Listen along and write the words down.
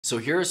So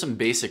here are some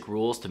basic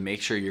rules to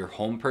make sure your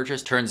home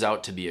purchase turns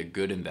out to be a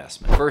good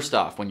investment. First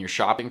off, when you're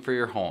shopping for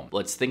your home,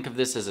 let's think of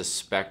this as a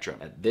spectrum.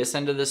 At this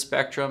end of the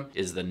spectrum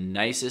is the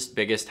nicest,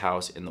 biggest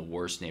house in the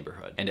worst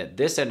neighborhood. And at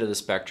this end of the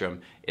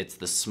spectrum, it's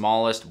the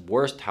smallest,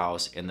 worst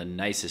house in the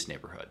nicest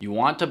neighborhood. You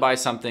want to buy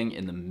something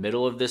in the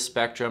middle of this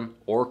spectrum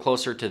or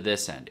closer to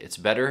this end. It's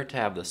better to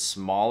have the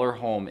smaller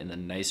home in the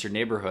nicer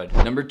neighborhood.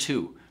 Number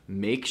two,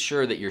 make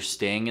sure that you're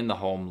staying in the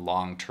home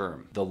long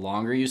term. The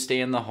longer you stay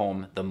in the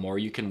home, the more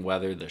you can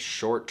weather the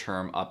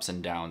short-term ups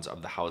and downs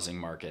of the housing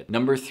market.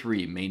 Number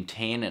three,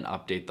 maintain and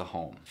update the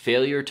home.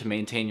 Failure to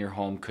maintain your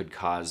home could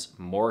cause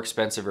more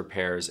expensive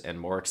repairs and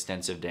more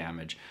extensive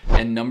damage.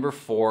 And number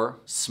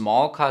four,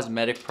 small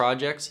cosmetic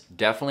projects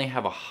definitely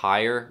have a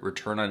higher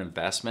return on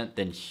investment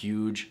than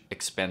huge,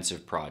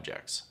 expensive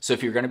projects. So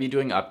if you're going to be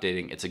doing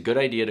updating, it's a good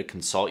idea to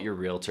consult your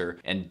realtor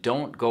and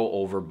don't go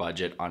over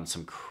budget on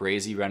some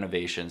crazy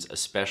renovations,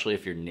 especially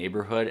if your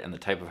neighborhood and the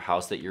type of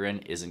house that you're in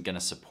isn't going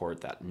to support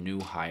that new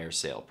higher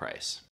sale price.